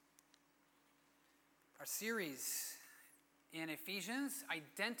Our series in Ephesians,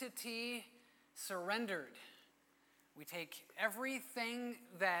 Identity Surrendered. We take everything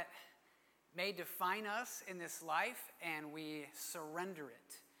that may define us in this life and we surrender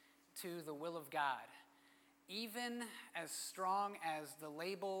it to the will of God. Even as strong as the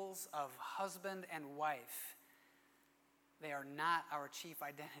labels of husband and wife, they are not our chief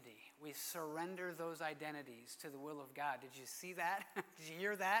identity. We surrender those identities to the will of God. Did you see that? Did you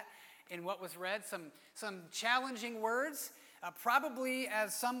hear that in what was read? Some challenging words, probably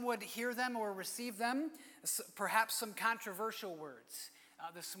as some would hear them or receive them, perhaps some controversial words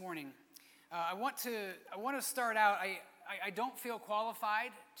this morning. I want to start out. I don't feel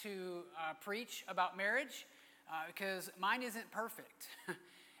qualified to preach about marriage because mine isn't perfect.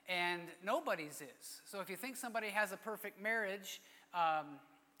 And nobody's is. So if you think somebody has a perfect marriage,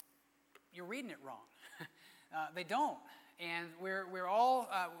 you're reading it wrong. They don't. And we're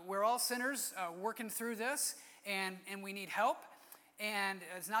all sinners working through this, and we need help. And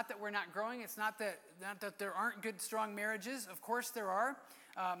it's not that we're not growing. It's not that there aren't good, strong marriages. Of course there are.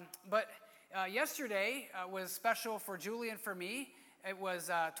 But yesterday was special for Julie and for me. It was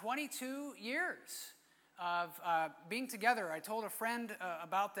 22 years of being together. I told a friend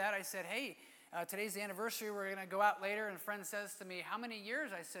about that. I said, hey, today's the anniversary. We're going to go out later. And a friend says to me, how many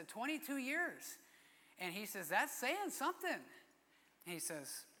years? I said, 22 years. And he says, that's saying something. And he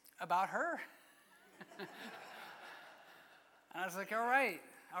says, about her. And I was like, all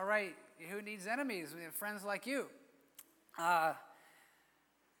right. Who needs enemies? We have friends like you. I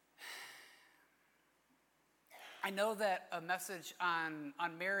know that a message on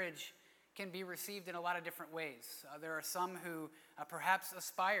marriage can be received in a lot of different ways. There are some who perhaps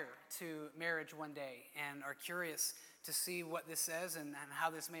aspire to marriage one day and are curious to see what this says and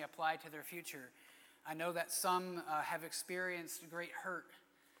how this may apply to their future. I know that some have experienced great hurt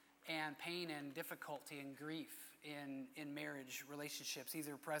and pain and difficulty and grief in marriage relationships,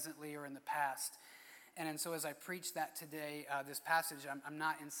 either presently or in the past. And so as I preach that today, this passage, I'm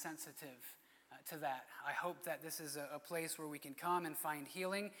not insensitive to that. I hope that this is a place where we can come and find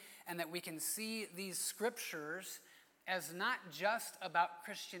healing and that we can see these scriptures as not just about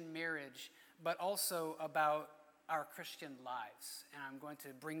Christian marriage, but also about our Christian lives. And I'm going to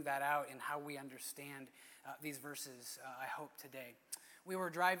bring that out in how we understand these verses, I hope, today. We were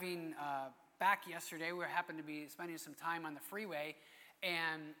driving back yesterday. We happened to be spending some time on the freeway,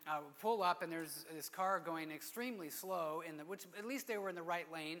 and we pull up, and there's this car going extremely slow, which at least they were in the right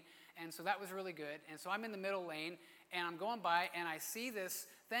lane, and so that was really good. And so I'm in the middle lane, and I'm going by, and I see this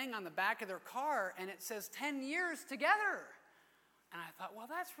thing on the back of their car, and it says 10 years together. And I thought, well,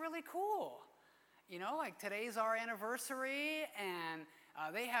 that's really cool. You know, like today's our anniversary, and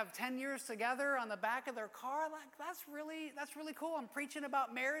they have 10 years together on the back of their car. Like that's really cool. I'm preaching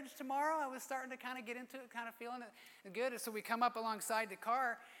about marriage tomorrow. I was starting to kind of get into it, kind of feeling it good. So we come up alongside the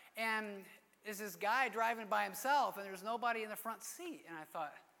car, and there's this guy driving by himself, and there's nobody in the front seat. And I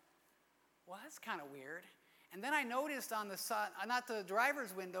thought, well, that's kind of weird. And then I noticed on the side, not the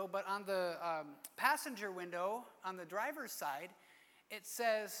driver's window, but on the passenger window on the driver's side, it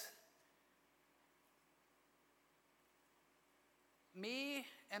says, me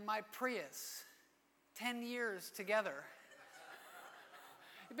and my Prius, 10 years together.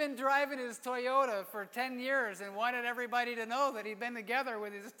 He'd been driving his Toyota for 10 years and wanted everybody to know that he'd been together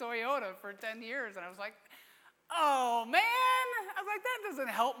with his Toyota for 10 years. And I was like, oh, man. I was like, that doesn't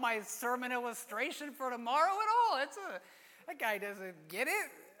help my sermon illustration for tomorrow at all. That guy doesn't get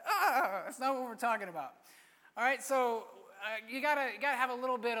it. That's not what we're talking about. All right, so you gotta have a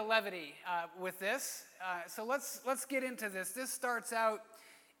little bit of levity with this. So let's get into this. This starts out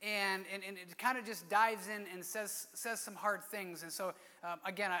and it kind of just dives in and says some hard things. And so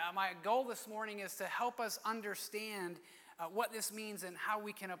again, my goal this morning is to help us understand what this means and how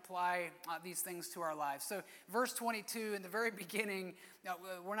we can apply these things to our lives. So verse 22 in the very beginning,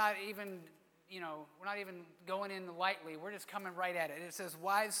 we're not even going in lightly. We're just coming right at it. It says,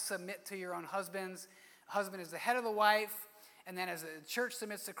 wives, submit to your own husbands. Husband is the head of the wife. And then as the church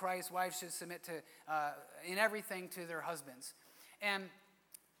submits to Christ, wives should submit to, in everything, to their husbands. And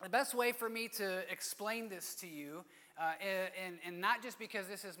the best way for me to explain this to you, and not just because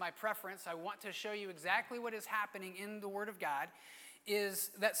this is my preference, I want to show you exactly what is happening in the Word of God, is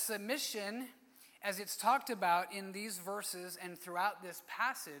that submission, as it's talked about in these verses and throughout this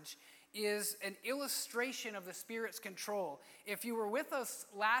passage, is an illustration of the Spirit's control. If you were with us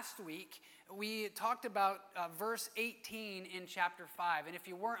last week, we talked about verse 18 in chapter 5. And if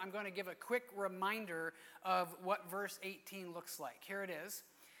you weren't, I'm going to give a quick reminder of what verse 18 looks like. Here it is.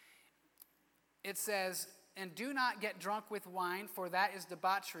 It says, "And do not get drunk with wine, for that is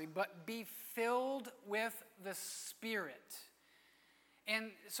debauchery, but be filled with the Spirit."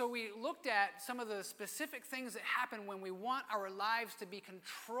 And so we looked at some of the specific things that happen when we want our lives to be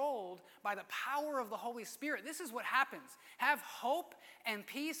controlled by the power of the Holy Spirit. This is what happens. Have hope and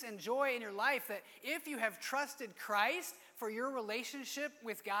peace and joy in your life that if you have trusted Christ for your relationship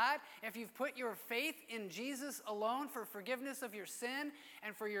with God, if you've put your faith in Jesus alone for forgiveness of your sin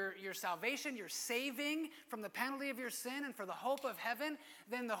and for your salvation, your saving from the penalty of your sin and for the hope of heaven,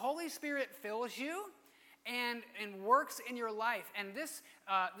 then the Holy Spirit fills you and works in your life. And this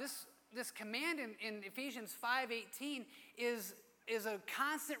command in Ephesians 5:18 is a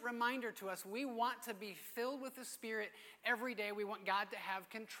constant reminder to us. We want to be filled with the Spirit every day. We want God to have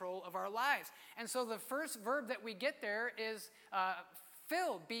control of our lives. And so the first verb that we get there is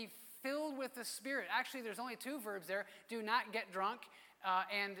filled. Be filled with the Spirit. Actually, there's only two verbs there. Do not get drunk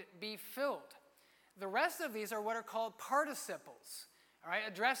and be filled. The rest of these are what are called participles. All right,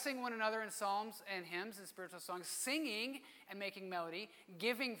 addressing one another in psalms and hymns and spiritual songs, singing and making melody,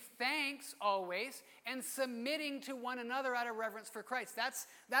 giving thanks always, and submitting to one another out of reverence for Christ.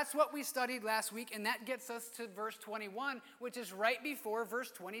 That's what we studied last week, and that gets us to verse 21, which is right before verse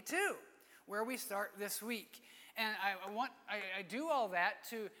 22, where we start this week. And I do all that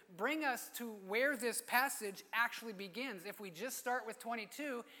to bring us to where this passage actually begins. If we just start with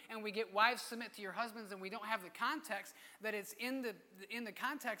 22 and we get wives submit to your husbands and we don't have the context, that it's in the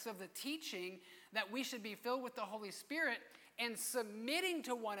context of the teaching that we should be filled with the Holy Spirit and submitting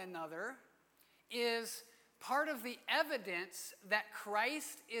to one another is part of the evidence that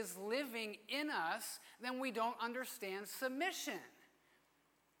Christ is living in us, then we don't understand submission.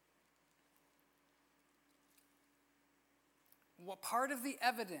 Well, part of the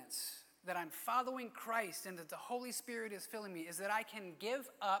evidence that I'm following Christ and that the Holy Spirit is filling me is that I can give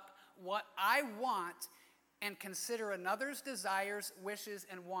up what I want and consider another's desires, wishes,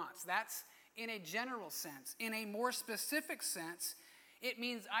 and wants. That's in a general sense. In a more specific sense, it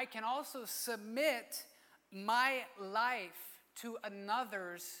means I can also submit my life to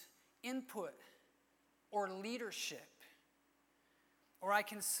another's input or leadership. Or I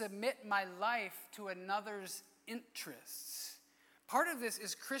can submit my life to another's interests. Part of this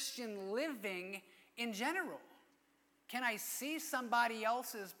is Christian living in general. Can I see somebody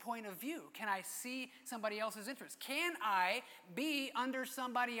else's point of view? Can I see somebody else's interest? Can I be under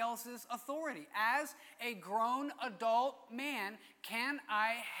somebody else's authority? As a grown adult man, can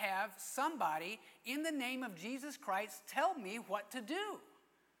I have somebody in the name of Jesus Christ tell me what to do?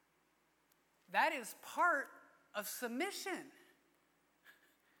 That is part of submission.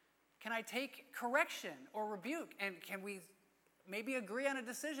 Can I take correction or rebuke? And can we maybe agree on a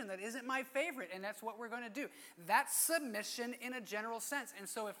decision that isn't my favorite, and that's what we're going to do? That's submission in a general sense. And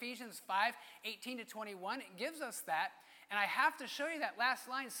so Ephesians 5:18 to 21, it gives us that. And I have to show you that last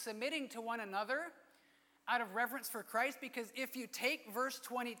line, submitting to one another out of reverence for Christ, because if you take verse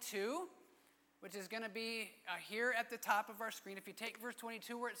 22, which is going to be here at the top of our screen, if you take verse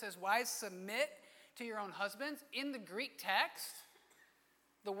 22 where it says, "Wives, submit to your own husbands," in the Greek text,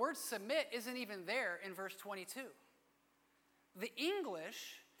 the word submit isn't even there in verse 22. The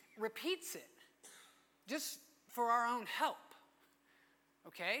English repeats it just for our own help,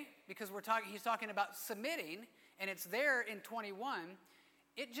 okay? Because he's talking about submitting, and it's there in 21.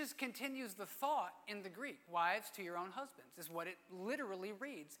 It just continues the thought in the Greek. Wives, to your own husbands is what it literally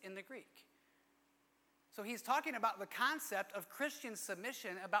reads in the Greek. So he's talking about the concept of Christian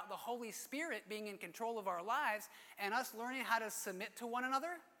submission, about the Holy Spirit being in control of our lives and us learning how to submit to one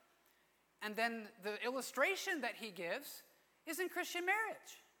another. And then the illustration that he gives is in Christian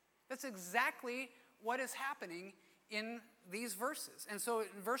marriage. That's exactly what is happening in these verses. And so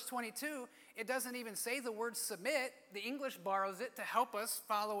in verse 22, it doesn't even say the word submit. The English borrows it to help us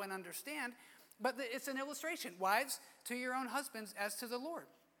follow and understand. But it's an illustration. Wives, to your own husbands as to the Lord.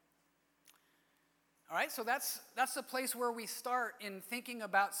 All right, so that's the place where we start in thinking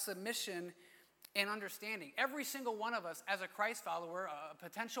about submission and understanding. Every single one of us as a Christ follower, a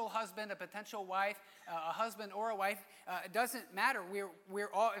potential husband, a potential wife, a husband or a wife, it doesn't matter.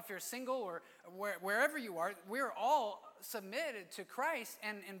 We're all, if you're single or wherever you are, we're all submitted to Christ.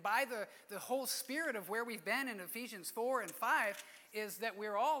 And by the whole spirit of where we've been in Ephesians 4 and 5 is that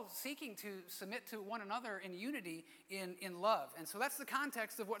we're all seeking to submit to one another in unity in love. And so that's the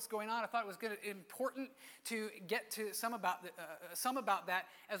context of what's going on. I thought it was important to get to some about that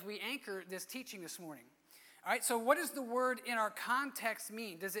as we anchor this teaching this morning. All right, so what does the word in our context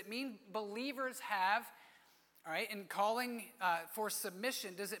mean? Does it mean believers have, all right, in calling for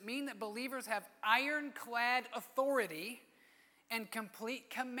submission, does it mean that believers have ironclad authority and complete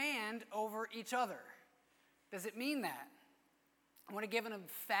command over each other? Does it mean that? I want to give an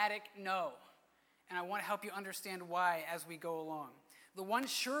emphatic no, and I want to help you understand why as we go along. The one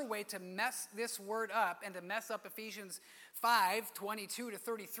sure way to mess this word up and to mess up Ephesians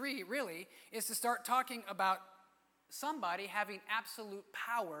 5:22-33 really is to start talking about somebody having absolute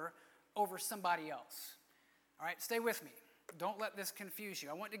power over somebody else. All right, stay with me. Don't let this confuse you.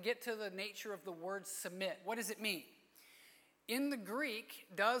 I want to get to the nature of the word submit. What does it mean? In the Greek,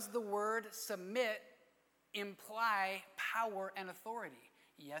 does the word submit imply power and authority?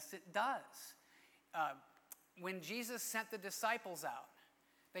 Yes, it does. When Jesus sent the disciples out,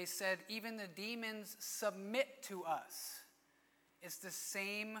 they said, even the demons submit to us. It's the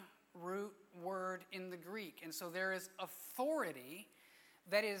same root word in the Greek. And so there is authority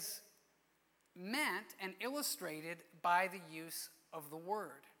that is meant and illustrated by the use of the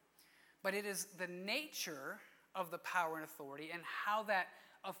word. But it is the nature of the power and authority and how that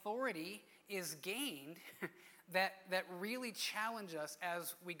authority is gained that really challenge us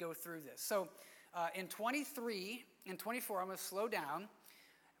as we go through this. So in 23 and 24, I'm going to slow down.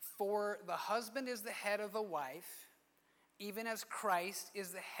 For the husband is the head of the wife, even as Christ is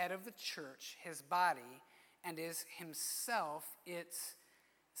the head of the church, his body, and is himself its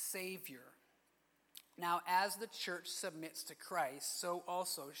Savior. Now, as the church submits to Christ, so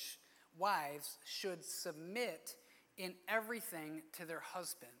also wives should submit in everything to their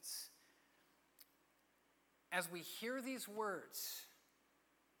husbands. As we hear these words,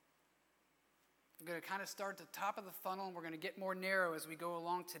 I'm going to kind of start at the top of the funnel, and we're going to get more narrow as we go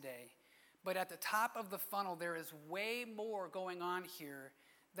along today. But at the top of the funnel, there is way more going on here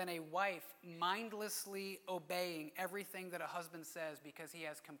than a wife mindlessly obeying everything that a husband says because he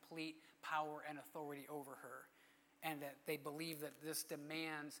has complete power and authority over her, and that they believe that this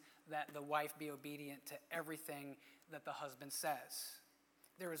demands that the wife be obedient to everything that the husband says.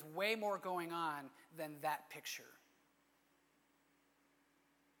 There is way more going on than that picture.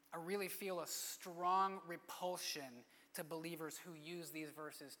 I really feel a strong repulsion to believers who use these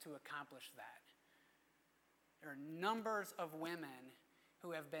verses to accomplish that. There are numbers of women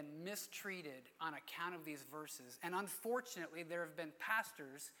who have been mistreated on account of these verses. And unfortunately, there have been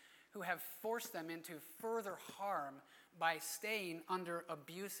pastors who have forced them into further harm by staying under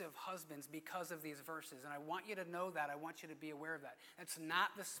abusive husbands because of these verses. And I want you to know that. I want you to be aware of that. That's not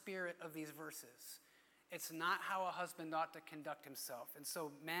the spirit of these verses. It's not how a husband ought to conduct himself. And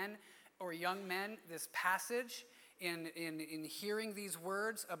so men or young men, this passage, in hearing these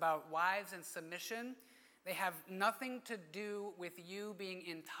words about wives and submission, they have nothing to do with you being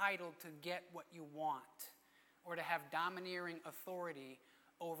entitled to get what you want or to have domineering authority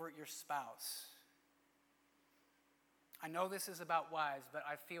over your spouse. I know this is about wives, but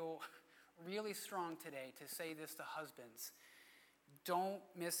I feel really strong today to say this to husbands. Don't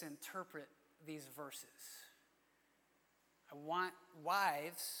misinterpret these verses. I want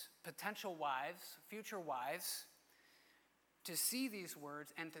wives, potential wives, future wives, to see these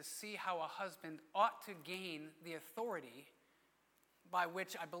words and to see how a husband ought to gain the authority by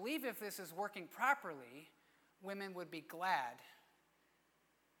which I believe if this is working properly, women would be glad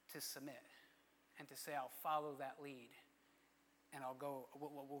to submit and to say, I'll follow that lead and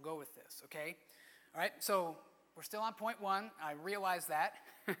we'll go with this, okay? All right, so we're still on point one. I realize that.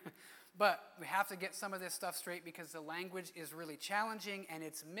 But we have to get some of this stuff straight because the language is really challenging and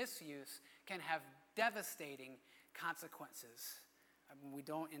its misuse can have devastating consequences. We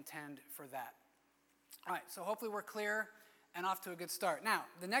don't intend for that. All right, so hopefully we're clear and off to a good start. Now,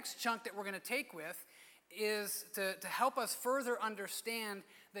 the next chunk that we're going to take with is to help us further understand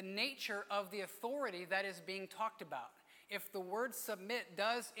the nature of the authority that is being talked about. If the word submit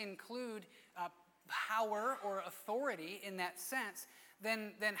does include power or authority in that sense,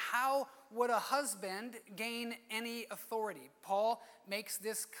 then how would a husband gain any authority? Paul makes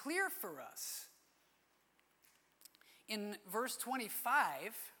this clear for us. In verse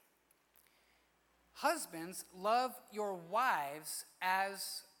 25, husbands, love your wives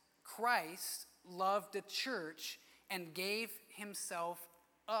as Christ loved the church and gave himself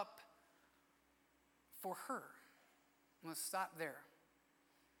up for her. I'm going to stop there.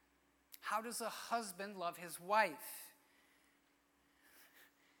 How does a husband love his wife?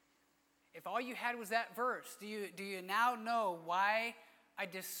 If all you had was that verse, do you now know why I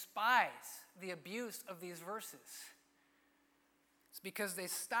despise the abuse of these verses? It's because they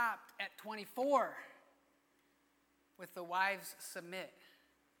stopped at 24 with the wives submit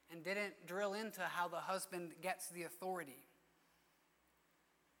and didn't drill into how the husband gets the authority.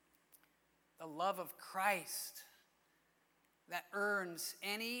 The love of Christ that earns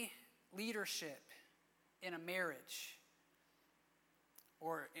any leadership in a marriage,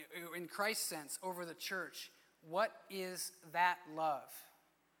 or in Christ's sense, over the church, What is that love?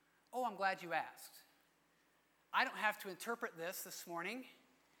 Oh, I'm glad you asked. I don't have to interpret this morning.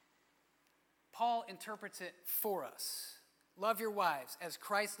 Paul interprets it for us. Love your wives as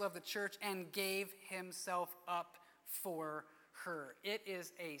Christ loved the church and gave himself up for her. It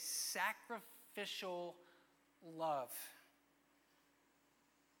is a sacrificial love.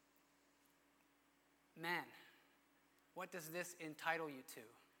 Men, what does this entitle you to?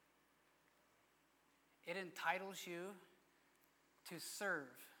 It entitles you to serve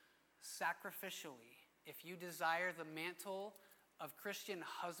sacrificially. If you desire the mantle of Christian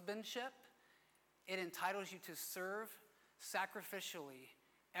husbandship, it entitles you to serve sacrificially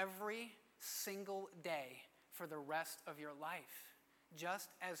every single day for the rest of your life, just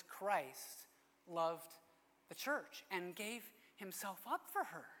as Christ loved the church and gave himself up for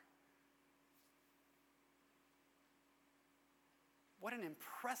her. What an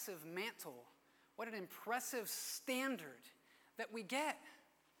impressive mantle. What an impressive standard that we get.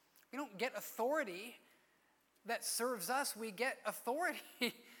 We don't get authority that serves us. We get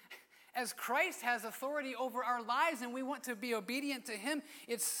authority as Christ has authority over our lives, and we want to be obedient to him.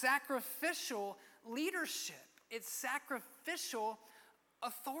 It's sacrificial leadership. It's sacrificial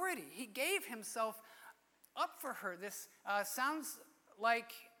authority. He gave himself up for her. This sounds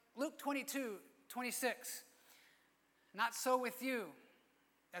like Luke 22:26. Not so with you.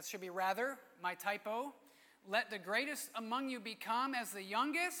 That should be rather, my typo. Let the greatest among you become as the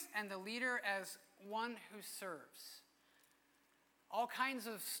youngest, and the leader as one who serves. All kinds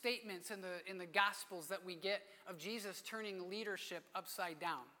of statements in the Gospels that we get of Jesus turning leadership upside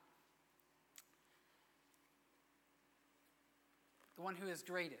down. The one who is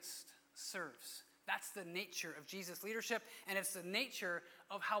greatest serves. That's the nature of Jesus' leadership, and it's the nature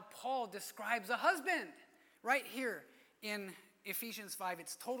of how Paul describes a husband. Right here in Ephesians 5,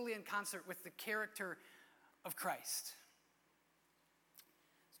 it's totally in concert with the character of Christ.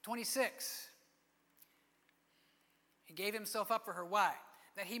 26. He gave himself up for her. Why?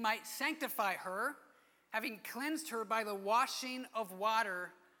 That he might sanctify her, having cleansed her by the washing of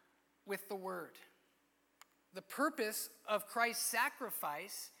water with the word. The purpose of Christ's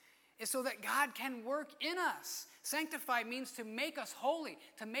sacrifice is so that God can work in us. Sanctify means to make us holy,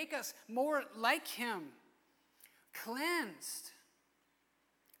 to make us more like him. Cleansed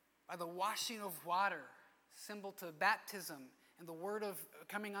by the washing of water, symbol to baptism and the word of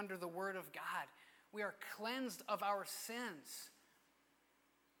coming under the word of God. We are cleansed of our sins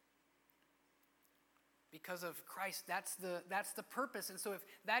because of Christ. That's the purpose. And so if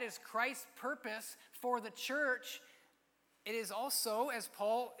that is Christ's purpose for the church, it is also, as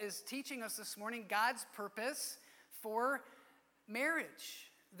Paul is teaching us this morning, God's purpose for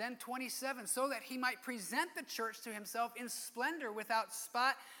marriage. Then 27, so that he might present the church to himself in splendor, without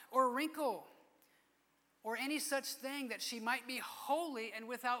spot or wrinkle, or any such thing, that she might be holy and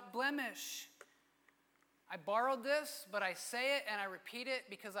without blemish. I borrowed this, but I say it and I repeat it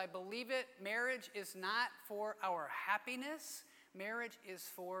because I believe it. Marriage is not for our happiness. Marriage is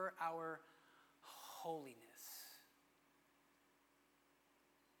for our holiness.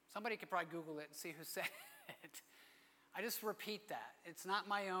 Somebody could probably Google it and see who said it. I just repeat that. It's not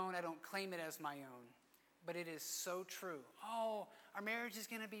my own. I don't claim it as my own. But it is so true. Oh, our marriage is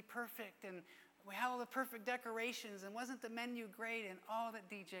going to be perfect, and we have all the perfect decorations, and wasn't the menu great, and oh, that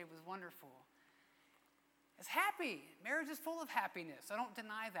DJ was wonderful. It's happy. Marriage is full of happiness. I don't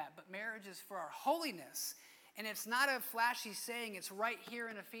deny that. But marriage is for our holiness. And it's not a flashy saying. It's right here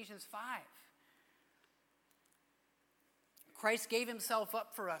in Ephesians 5. Christ gave himself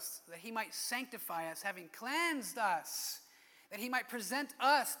up for us that he might sanctify us, having cleansed us, that he might present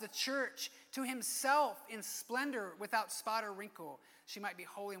us, the church, to himself in splendor, without spot or wrinkle. She might be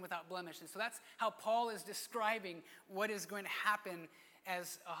holy and without blemish. And so that's how Paul is describing what is going to happen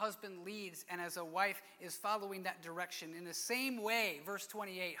as a husband leads and as a wife is following that direction. In the same way, verse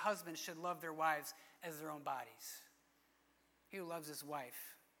 28, husbands should love their wives as their own bodies. He who loves his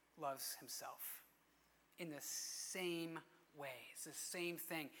wife loves himself. In the same way. It's the same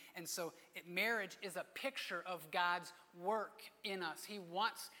thing. And so marriage is a picture of God's work in us. He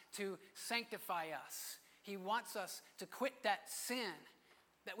wants to sanctify us. He wants us to quit that sin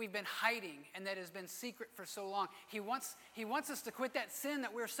that we've been hiding and that has been secret for so long. He wants us to quit that sin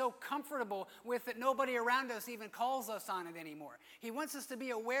that we're so comfortable with that nobody around us even calls us on it anymore. He wants us to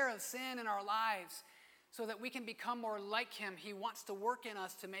be aware of sin in our lives so that we can become more like him. He wants to work in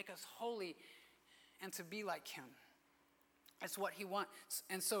us to make us holy and to be like him. That's what he wants.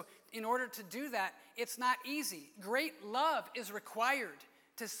 And so in order to do that, it's not easy. Great love is required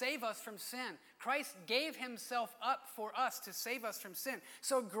to save us from sin. Christ gave himself up for us to save us from sin.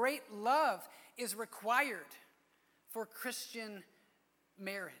 So great love is required. for Christian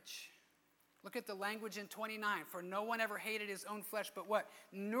marriage. Look at the language in 29. For no one ever hated his own flesh, but what?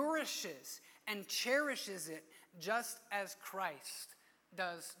 Nourishes and cherishes it just as Christ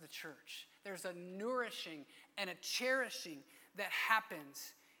does the church. There's a nourishing and a cherishing that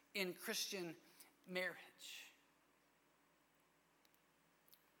happens in Christian marriage.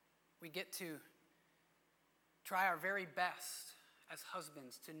 We get to try our very best as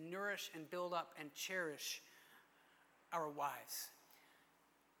husbands to nourish and build up and cherish our wives.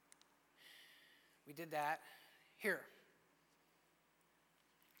 We did that. Here.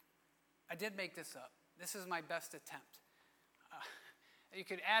 I did make this up. This is my best attempt. You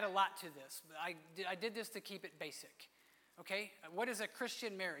could add a lot to this, but I did this to keep it basic. Okay? What is a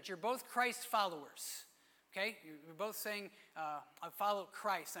Christian marriage? You're both Christ followers. Okay? You're both saying, I follow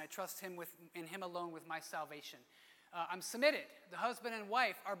Christ and I trust him in him alone with my salvation. I'm submitted. The husband and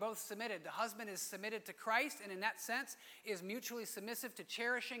wife are both submitted. The husband is submitted to Christ and in that sense is mutually submissive to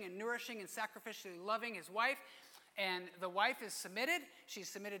cherishing and nourishing and sacrificially loving his wife. And the wife is submitted. She's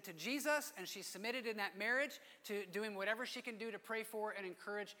submitted to Jesus and she's submitted in that marriage to doing whatever she can do to pray for and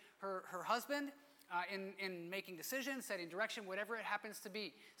encourage her husband in making decisions, setting direction, whatever it happens to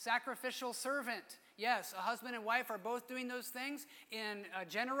be. Sacrificial servant. Yes, a husband and wife are both doing those things in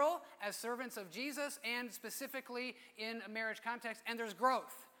general as servants of Jesus and specifically in a marriage context. And there's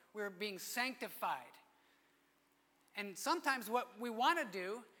growth. We're being sanctified. And sometimes what we want to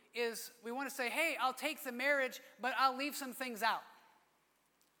do is we want to say, hey, I'll take the marriage, but I'll leave some things out.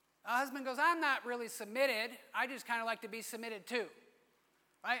 A husband goes, I'm not really submitted. I just kind of like to be submitted too.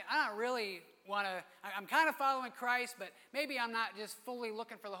 Right? I don't really want to, I'm kind of following Christ, but maybe I'm not just fully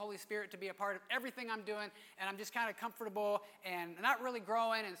looking for the Holy Spirit to be a part of everything I'm doing, and I'm just kind of comfortable and not really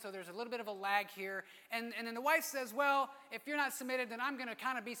growing, and so there's a little bit of a lag here. And then the wife says, well, if you're not submitted, then I'm going to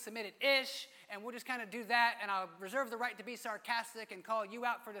kind of be submitted-ish, and we'll just kind of do that, and I'll reserve the right to be sarcastic and call you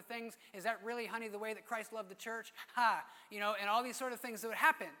out for the things. Is that really, honey, the way that Christ loved the church? Ha! You know, and all these sort of things that would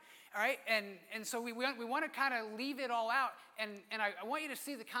happen. All right? And so we want to kind of leave it all out, and I want you to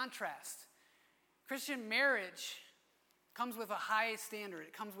see the contrast. Christian marriage comes with a high standard.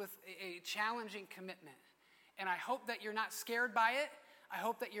 It comes with a challenging commitment. And I hope that you're not scared by it. I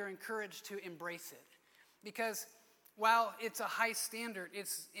hope that you're encouraged to embrace it. Because while it's a high standard,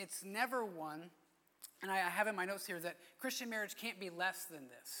 it's never one, and I have in my notes here that Christian marriage can't be less than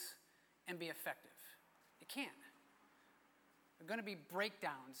this and be effective. It can't. There are going to be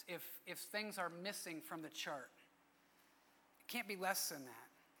breakdowns if things are missing from the chart. It can't be less than that.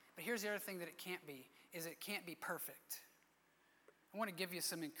 But here's the other thing that it can't be, is it can't be perfect. I want to give you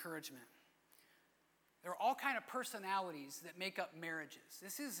some encouragement. There are all kinds of personalities that make up marriages.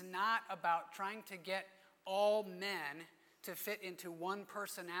 This is not about trying to get all men to fit into one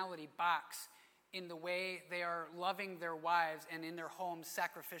personality box in the way they are loving their wives and in their homes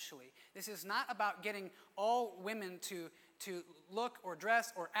sacrificially. This is not about getting all women to look or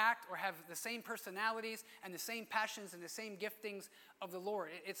dress or act or have the same personalities and the same passions and the same giftings of the Lord.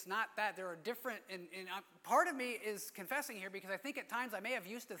 It's not that. There are different, and part of me is confessing here because I think at times I may have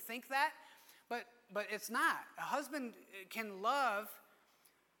used to think that, but it's not. A husband can love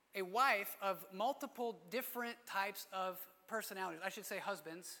a wife of multiple different types of personalities. I should say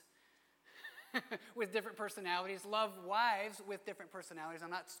husbands with different personalities. Love wives with different personalities.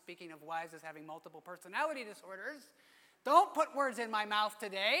 I'm not speaking of wives as having multiple personality disorders. Don't put words in my mouth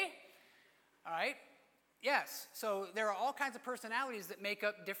today. All right? Yes. So there are all kinds of personalities that make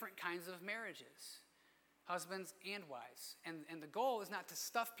up different kinds of marriages. Husbands and wives. And the goal is not to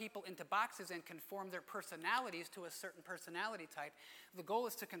stuff people into boxes and conform their personalities to a certain personality type. The goal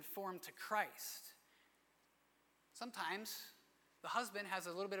is to conform to Christ. Sometimes the husband has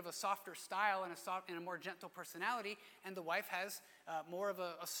a little bit of a softer style and a more gentle personality, and the wife has more of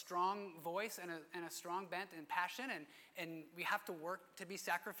a strong voice and a strong bent and passion, and we have to work to be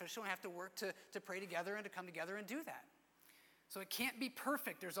sacrificial. We have to work to pray together and to come together and do that. So it can't be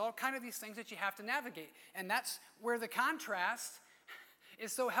perfect. There's all kind of these things that you have to navigate, and that's where the contrast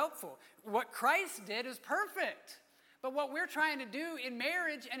is so helpful. What Christ did is perfect, but what we're trying to do in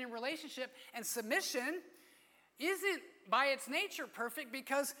marriage and in relationship and submission isn't by its nature perfect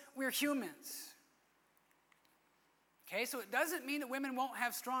because we're humans. Okay, so it doesn't mean that women won't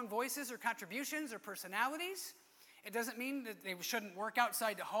have strong voices or contributions or personalities. It doesn't mean that they shouldn't work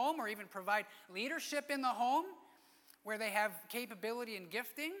outside the home or even provide leadership in the home where they have capability and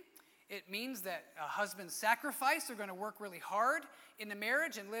gifting. It means that a husband's sacrifice, they're going to work really hard in the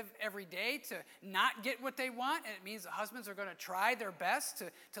marriage and live every day to not get what they want. And it means that husbands are going to try their best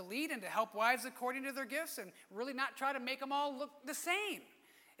to lead and to help wives according to their gifts and really not try to make them all look the same.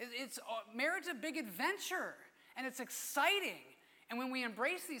 Marriage is a big adventure. And it's exciting. And when we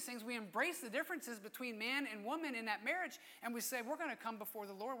embrace these things, we embrace the differences between man and woman in that marriage, and we say, we're going to come before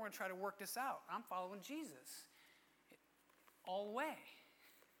the Lord, and we're going to try to work this out. I'm following Jesus all the way.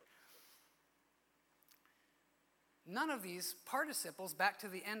 None of these participles, back to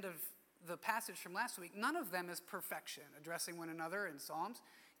the end of the passage from last week, none of them is perfection. Addressing one another in Psalms,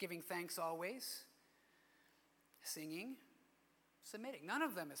 giving thanks always, singing, submitting. None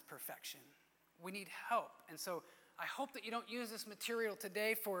of them is perfection. We need help. And so I hope that you don't use this material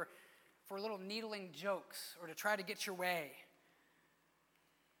today for little needling jokes or to try to get your way.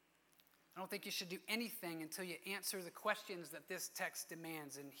 I don't think you should do anything until you answer the questions that this text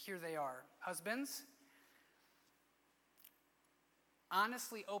demands, and here they are. Husbands,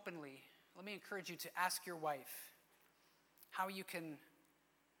 honestly, openly, let me encourage you to ask your wife how you can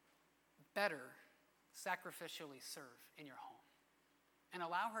better sacrificially serve in your home, and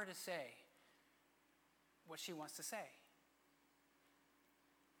allow her to say what she wants to say.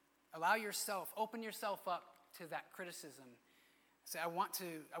 Open yourself up to that criticism. Say, I want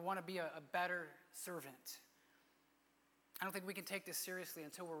to be a better servant. I don't think we can take this seriously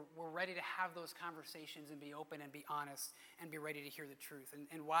until we're ready to have those conversations and be open and be honest and be ready to hear the truth.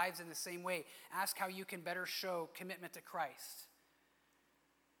 And wives, in the same way, ask how you can better show commitment to Christ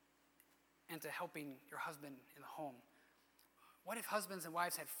and to helping your husband in the home. What if husbands and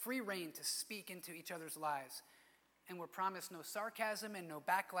wives had free reign to speak into each other's lives and were promised no sarcasm and no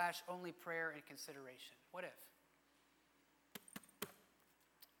backlash, only prayer and consideration? What if?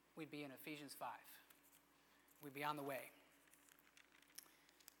 We'd be in Ephesians 5. We'd be on the way.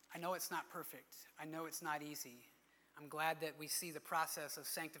 I know it's not perfect. I know it's not easy. I'm glad that we see the process of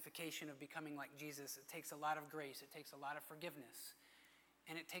sanctification, of becoming like Jesus. It takes a lot of grace. It takes a lot of forgiveness.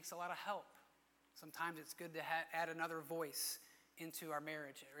 And it takes a lot of help. Sometimes it's good to add another voice into our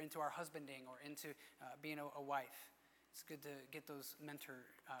marriage or into our husbanding or into being a wife. It's good to get those mentor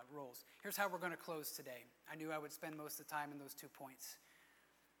roles. Here's how we're going to close today. I knew I would spend most of the time in those 2 points.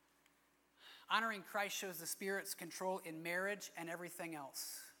 Honoring Christ shows the Spirit's control in marriage and everything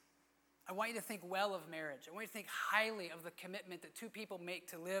else. I want you to think well of marriage. I want you to think highly of the commitment that 2 people make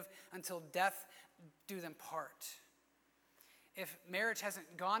to live until death do them part. If marriage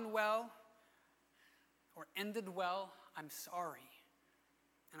hasn't gone well or ended well, I'm sorry,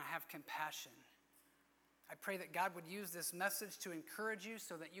 and I have compassion. I pray that God would use this message to encourage you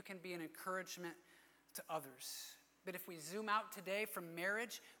so that you can be an encouragement to others. But if we zoom out today from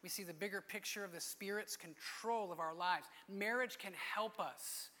marriage, we see the bigger picture of the Spirit's control of our lives. Marriage can help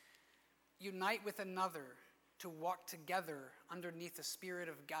us unite with another to walk together underneath the Spirit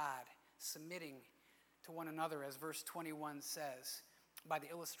of God, submitting to one another, as verse 21 says, by the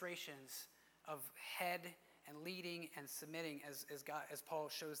illustrations of head and leading and submitting as Paul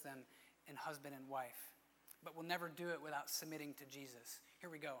shows them in husband and wife. But we'll never do it without submitting to Jesus. Here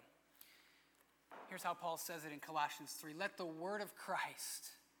we go. Here's how Paul says it in Colossians 3. Let the word of Christ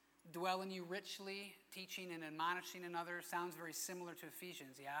dwell in you richly, teaching and admonishing another. Sounds very similar to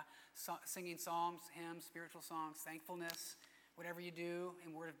Ephesians, yeah? Singing psalms, hymns, spiritual songs, thankfulness. Whatever you do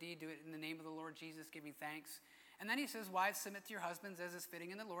in word of deed, do it in the name of the Lord Jesus, giving thanks. And then he says, wives, submit to your husbands as is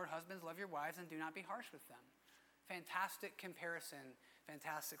fitting in the Lord. Husbands, love your wives and do not be harsh with them. Fantastic comparison,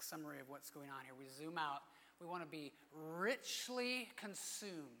 fantastic summary of what's going on here. We zoom out. We want to be richly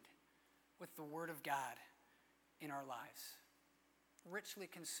consumed with the Word of God in our lives. Richly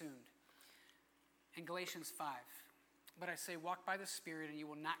consumed. In Galatians 5, but I say, walk by the Spirit, and you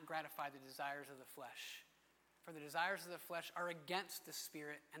will not gratify the desires of the flesh. For the desires of the flesh are against the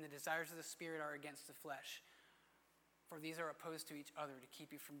Spirit, and the desires of the Spirit are against the flesh. For these are opposed to each other to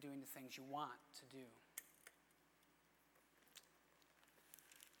keep you from doing the things you want to do.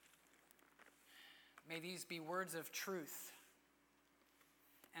 May these be words of truth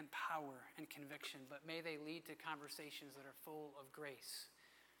and power and conviction, but may they lead to conversations that are full of grace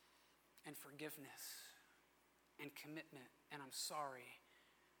and forgiveness and commitment, and I'm sorry,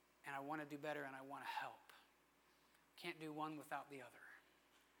 and I want to do better, and I want to help. Can't do one without the other.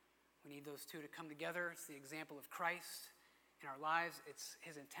 We need those two to come together. It's the example of Christ in our lives. It's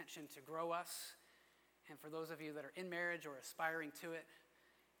his intention to grow us. And for those of you that are in marriage or aspiring to it,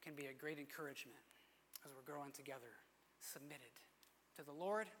 it can be a great encouragement as we're growing together, submitted to the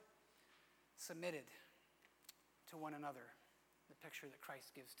Lord, submitted to one another, the picture that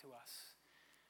Christ gives to us.